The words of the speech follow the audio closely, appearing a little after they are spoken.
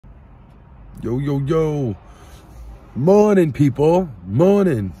Yo, yo, yo. Morning, people.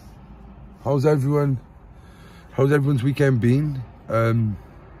 Morning. How's everyone? How's everyone's weekend been?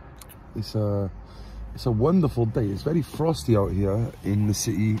 It's a wonderful day. It's very frosty out here in the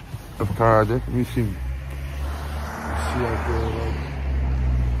city of Cardiff. Let me see out there, like,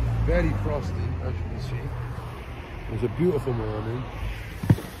 very frosty, as you can see. It's a beautiful morning.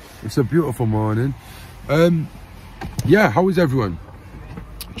 It's a beautiful morning. Yeah, how is everyone?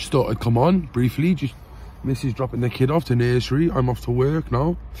 Just thought I'd come on briefly. Just Missy's dropping the kid off to nursery. I'm off to work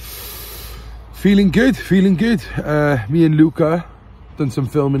now. Feeling good, feeling good. Me and Luca done some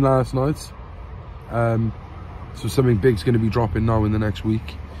filming last night. So something big's going to be dropping now in the next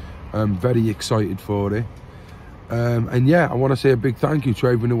week. I'm very excited for it. And yeah, I want to say a big thank you to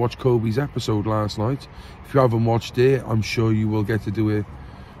everyone who watched Cobi's episode last night. If you haven't watched it, I'm sure you will get to do it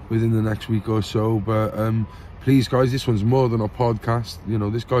within the next week or so. But please, guys, this one's more than a podcast. You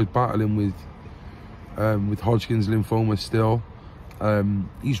know, this guy's battling with Hodgkin's lymphoma still.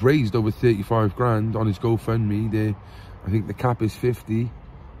 He's raised over 35 grand on his GoFundMe. I think the cap is 50,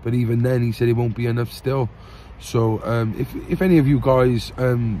 but even then he said it won't be enough still. So if any of you guys,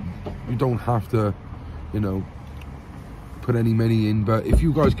 you don't have to, you know, put any money in, but if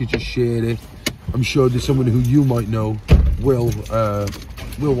you guys could just share it, I'm sure there's someone who you might know will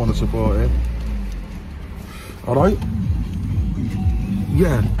want to support it. All right,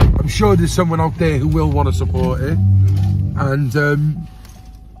 yeah, I'm sure there's someone out there who will want to support it. And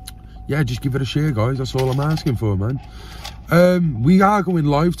yeah, just give it a share, guys. That's all I'm asking for, man. We are going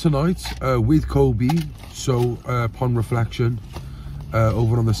live tonight with Cobi, so upon reflection,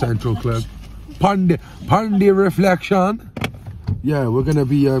 over on the Central Club. Pondy reflection. Yeah, we're gonna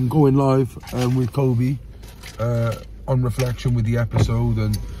be going live with Cobi on reflection with the episode,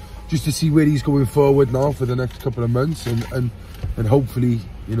 and just to see where he's going forward now for the next couple of months, and hopefully,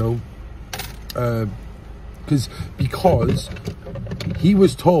 you know, because he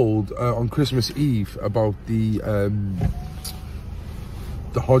was told on Christmas Eve about the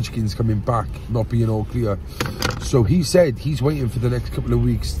Hodgkin's coming back, not being all clear. So he said he's waiting for the next couple of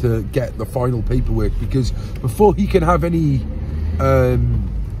weeks to get the final paperwork, because before he can have any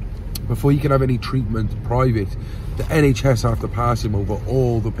treatment private, the NHS have to pass him over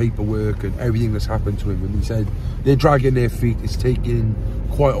all the paperwork and everything that's happened to him. And he said they're dragging their feet. It's taking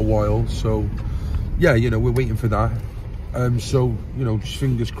quite a while. So yeah, you know, we're waiting for that. So, you know, just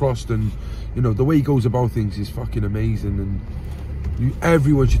fingers crossed. And, you know, the way he goes about things is fucking amazing. And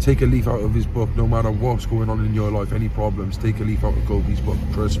everyone should take a leaf out of his book, no matter what's going on in your life, any problems, take a leaf out of Cobi's book,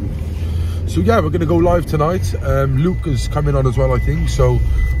 trust me. So yeah, we're going to go live tonight. Luke is coming on as well, I think. So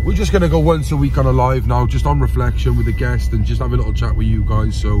we're just going to go once a week on a live now, just on reflection with a guest, and just have a little chat with you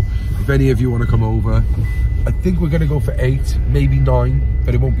guys. So if any of you want to come over, I think we're going to go for 8, maybe 9,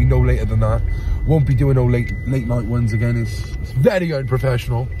 but it won't be no later than that. Won't be doing no late night ones again. It's very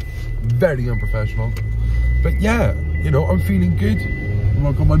unprofessional, very unprofessional. But yeah, you know, I'm feeling good.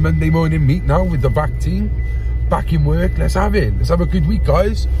 I've got my Monday morning meet now with the VAC team. Back in work. Let's have it. Let's have a good week,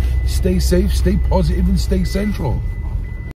 guys. Stay safe, stay positive, and stay central.